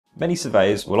Many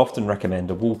surveyors will often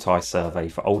recommend a wall tie survey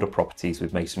for older properties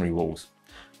with masonry walls.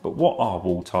 But what are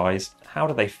wall ties? How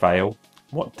do they fail?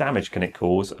 What damage can it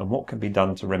cause? And what can be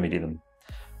done to remedy them?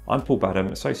 I'm Paul Badham,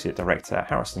 Associate Director at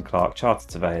Harrison Clarke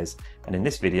Chartered Surveyors, and in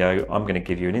this video I'm going to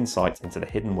give you an insight into the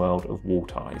hidden world of wall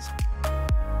ties.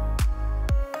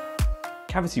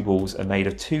 Cavity walls are made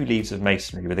of two leaves of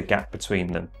masonry with a gap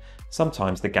between them.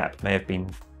 Sometimes the gap may have been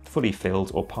fully filled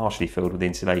or partially filled with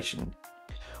insulation.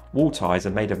 Wall ties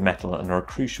are made of metal and are a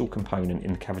crucial component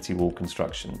in cavity wall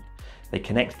construction. They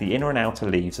connect the inner and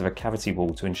outer leaves of a cavity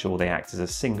wall to ensure they act as a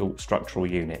single structural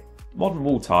unit. Modern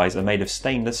wall ties are made of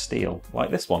stainless steel,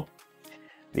 like this one.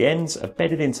 The ends are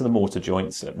bedded into the mortar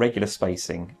joints at regular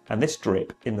spacing, and this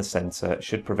drip in the centre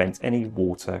should prevent any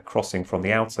water crossing from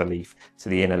the outer leaf to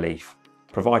the inner leaf,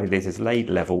 provided it is laid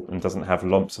level and doesn't have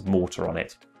lumps of mortar on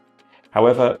it.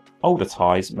 However, older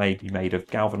ties may be made of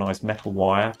galvanised metal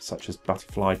wire, such as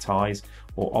butterfly ties,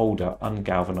 or older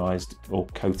ungalvanised or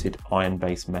coated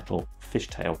iron-based metal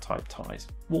fishtail type ties.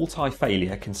 Wall tie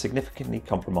failure can significantly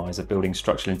compromise a building's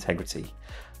structural integrity.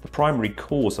 The primary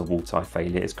cause of wall tie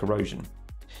failure is corrosion,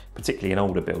 particularly in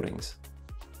older buildings.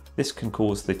 This can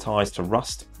cause the ties to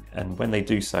rust, and when they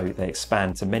do so, they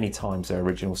expand to many times their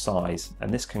original size,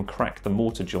 and this can crack the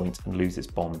mortar joint and lose its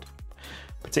bond,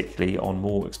 particularly on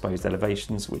more exposed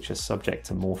elevations which are subject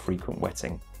to more frequent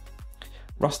wetting.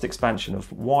 Rust expansion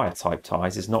of wire type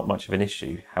ties is not much of an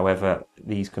issue, however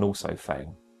these can also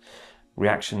fail.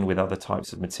 Reaction with other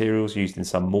types of materials used in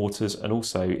some mortars and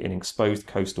also in exposed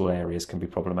coastal areas can be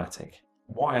problematic.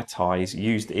 Wire ties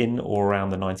used in or around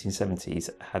the 1970s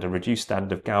had a reduced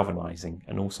standard of galvanising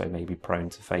and also may be prone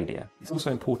to failure. It's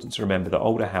also important to remember that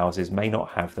older houses may not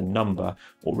have the number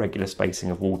or regular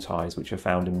spacing of wall ties which are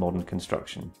found in modern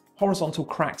construction. Horizontal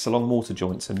cracks along mortar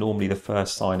joints are normally the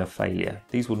first sign of failure.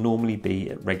 These will normally be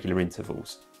at regular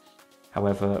intervals.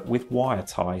 However, with wire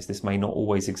ties this may not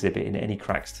always exhibit in any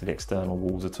cracks to the external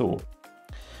walls at all.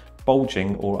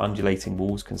 Bulging or undulating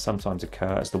walls can sometimes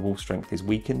occur as the wall strength is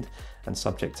weakened and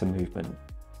subject to movement.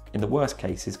 In the worst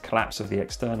cases, collapse of the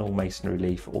external masonry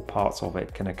leaf or parts of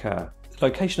it can occur. The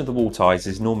location of the wall ties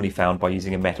is normally found by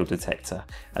using a metal detector,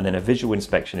 and then a visual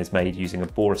inspection is made using a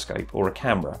borescope or a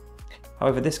camera.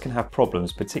 However, this can have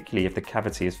problems, particularly if the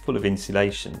cavity is full of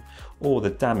insulation or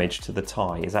the damage to the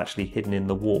tie is actually hidden in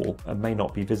the wall and may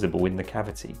not be visible in the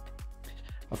cavity.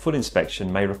 A full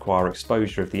inspection may require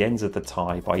exposure of the ends of the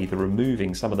tie by either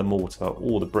removing some of the mortar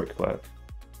or the brickwork.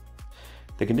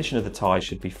 The condition of the tie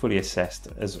should be fully assessed,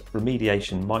 as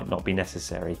remediation might not be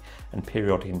necessary and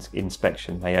periodic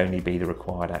inspection may only be the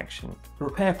required action. The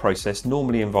repair process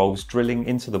normally involves drilling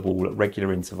into the wall at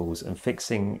regular intervals and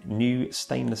fixing new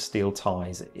stainless steel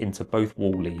ties into both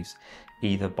wall leaves,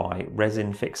 either by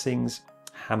resin fixings,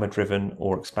 hammer-driven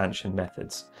or expansion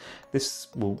methods. This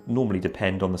will normally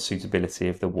depend on the suitability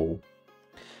of the wall.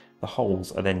 The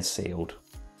holes are then sealed.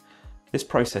 This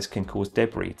process can cause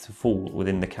debris to fall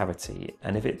within the cavity,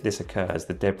 and if this occurs,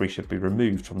 the debris should be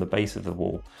removed from the base of the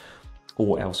wall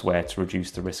or elsewhere to reduce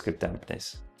the risk of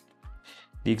dampness.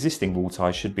 The existing wall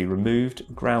ties should be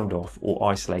removed, ground off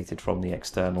or isolated from the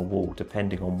external wall,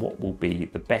 depending on what will be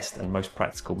the best and most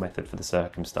practical method for the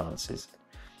circumstances.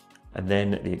 And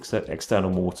then the external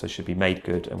mortar should be made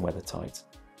good and weather tight.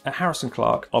 At Harrison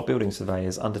Clarke, our building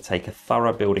surveyors undertake a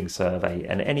thorough building survey,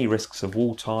 and any risks of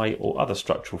wall tie or other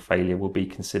structural failure will be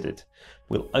considered.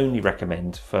 We'll only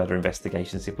recommend further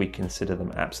investigations if we consider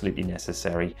them absolutely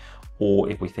necessary or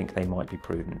if we think they might be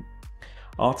prudent.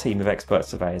 Our team of expert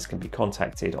surveyors can be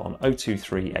contacted on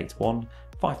 02381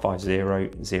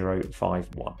 550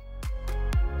 051.